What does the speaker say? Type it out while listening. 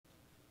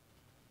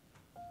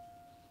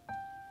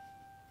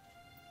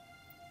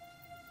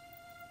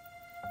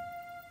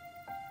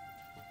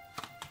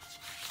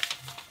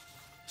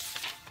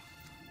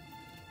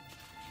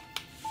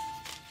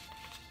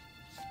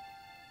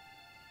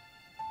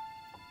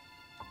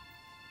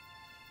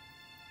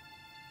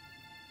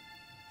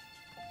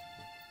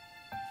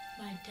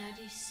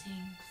daddy sings.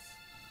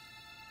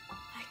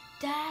 My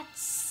dad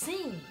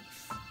sings.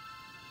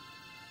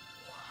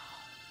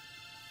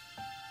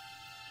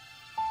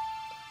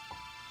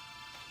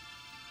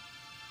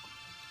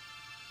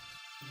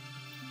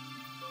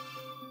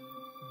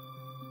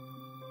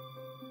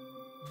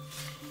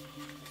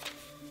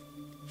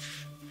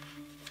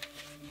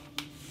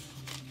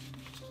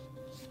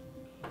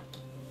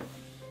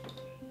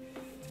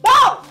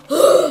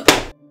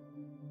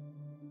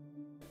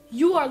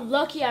 You are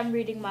lucky I'm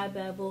reading my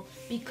Bible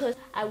because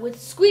I would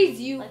squeeze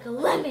you like a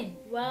lemon.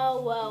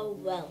 Well, well,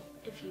 well.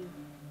 If you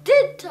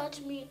did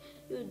touch me,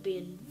 you would be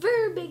in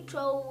very big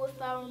trouble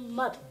with our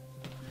mother.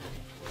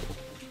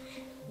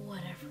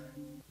 Whatever.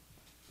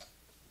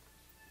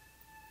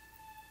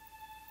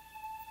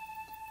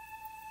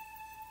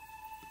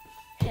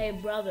 Hey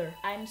brother,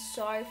 I'm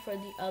sorry for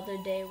the other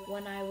day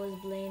when I was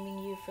blaming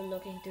you for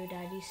looking through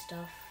daddy's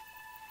stuff.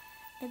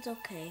 It's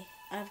okay.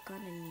 I've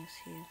gotten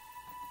used to you.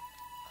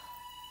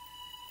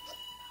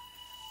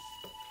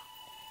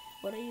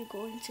 What are you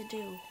going to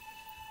do?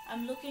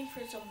 I'm looking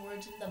for some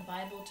words in the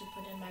Bible to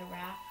put in my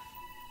rap.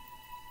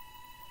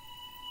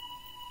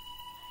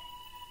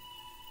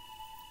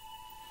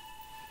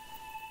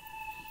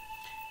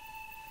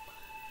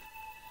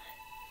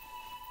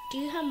 Do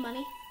you have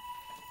money?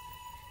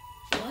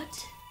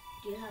 What?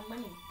 Do you have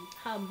money?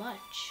 How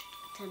much?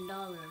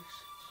 $10.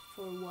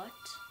 For what?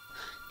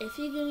 If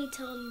you give me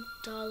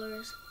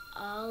 $10,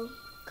 I'll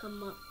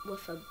come up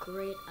with a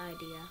great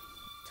idea.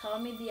 Tell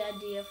me the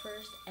idea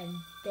first, and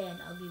then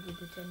I'll give you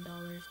the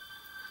 $10.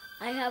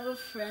 I have a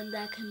friend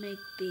that can make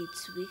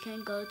beats. We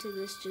can go to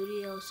the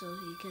studio so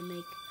he can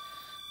make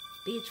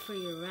beats for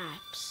your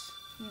raps.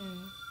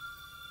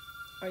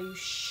 Are you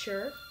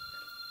sure?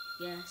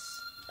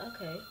 Yes.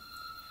 Okay.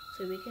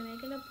 So we can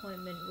make an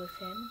appointment with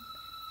him,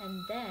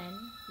 and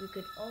then we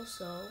could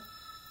also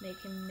make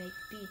him make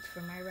beats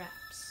for my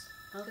raps.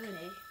 Okay.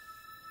 Good.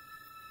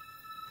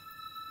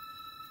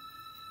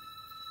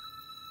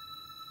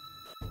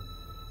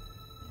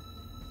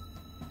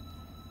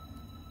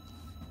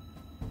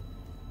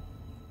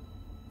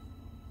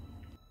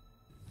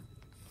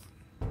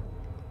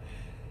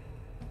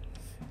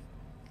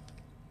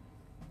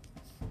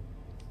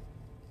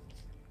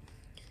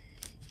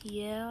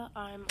 Yeah,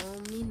 I'm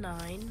only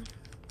 9,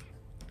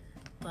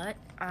 but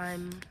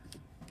I'm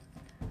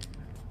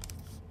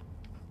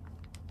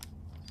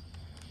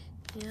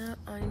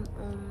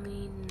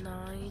only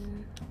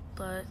 9,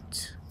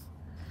 but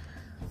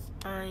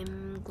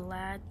I'm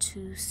glad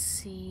to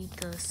see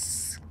the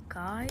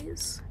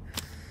skies.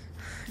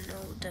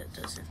 No, that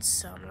doesn't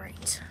sound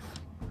right.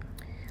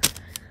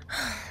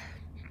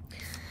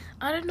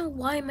 I don't know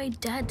why my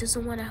dad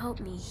doesn't want to help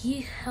me.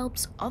 He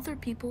helps other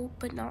people,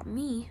 but not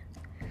me.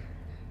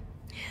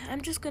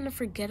 I'm just gonna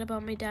forget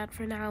about my dad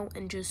for now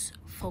and just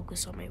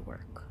focus on my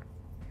work.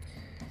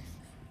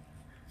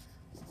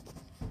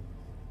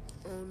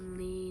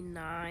 Only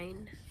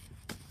 9,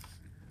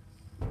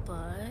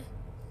 but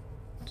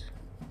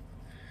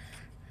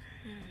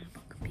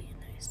what could be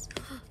nice?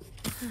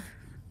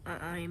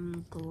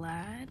 I'm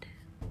glad.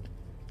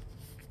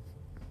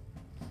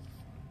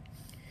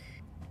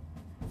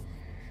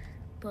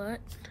 But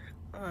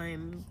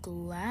I'm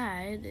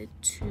glad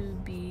to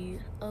be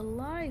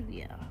alive,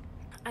 yeah.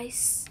 I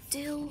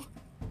still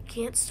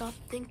can't stop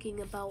thinking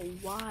about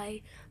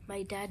why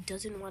my dad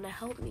doesn't want to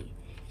help me.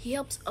 He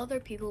helps other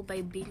people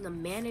by being a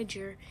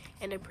manager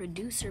and a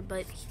producer,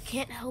 but he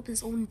can't help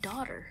his own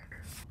daughter.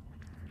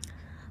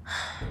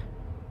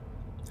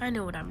 I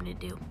know what I'm gonna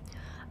do.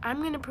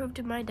 I'm gonna prove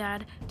to my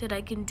dad that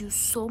I can do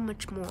so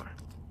much more.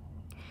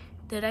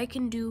 That I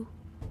can do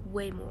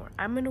way more.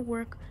 I'm gonna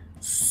work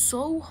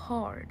so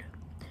hard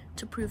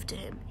to prove to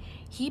him.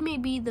 He may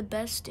be the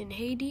best in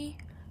Haiti,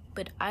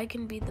 but I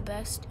can be the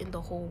best in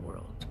the whole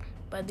world.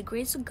 By the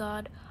grace of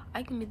God,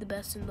 I can be the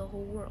best in the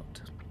whole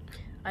world.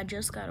 I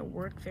just gotta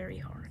work very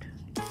hard.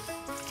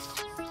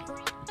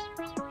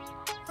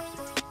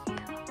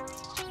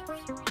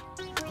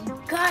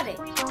 Got it.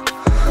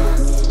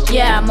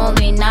 Yeah, I'm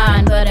only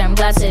 9, but I'm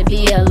glad to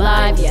be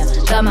alive, yeah.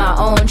 Got my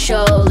own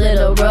show,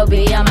 little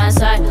Roby on my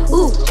side.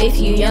 Ooh, if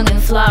you young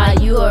and fly,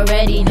 you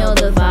already know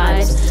the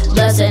vibes.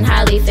 Blessed and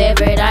highly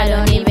favored, I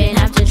don't even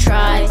have to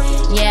try.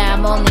 Yeah,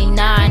 I'm only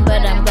 9,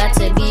 but I'm glad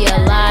to be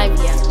alive,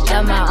 yeah.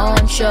 Got my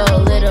own show,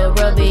 little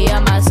Roby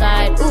on my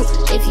side. Ooh,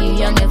 if you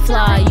young and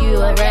fly, you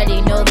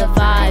already know the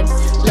vibes.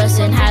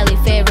 Blessed and highly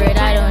favored,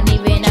 I don't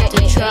even have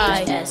to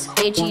try.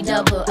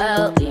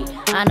 S-H-E-double-L-E,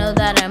 I know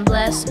that I'm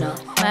blessed, no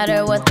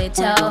matter what they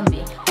tell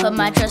me. Put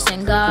my trust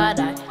in God,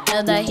 I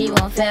know that He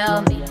won't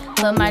fail me.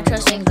 Put my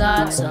trust in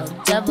God, so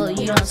devil,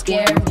 you don't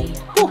scare me.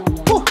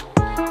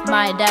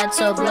 My dad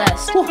so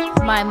blessed.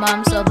 My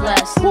mom so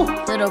blessed.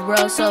 Little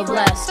bro so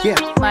blessed.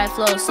 My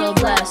flow so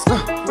blessed.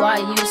 Why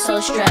you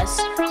so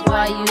stressed?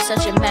 Why you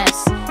such a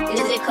mess?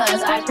 Is it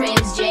cause I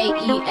praise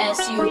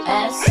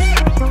J-E-S-U-S?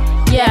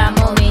 Yeah,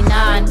 I'm only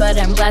 9, but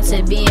I'm glad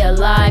to be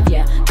alive,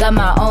 yeah. Got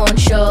my own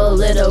show,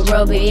 little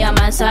Roby on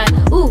my side.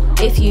 Ooh,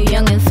 if you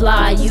young and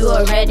fly, you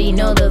already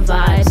know the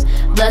vibes.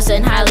 Blessed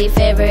and highly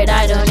favored,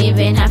 I don't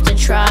even have to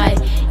try.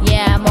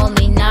 Yeah, I'm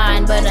only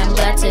 9, but I'm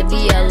glad to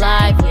be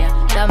alive, yeah.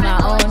 Got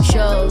my own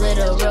show,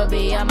 little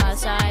Roby on my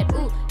side.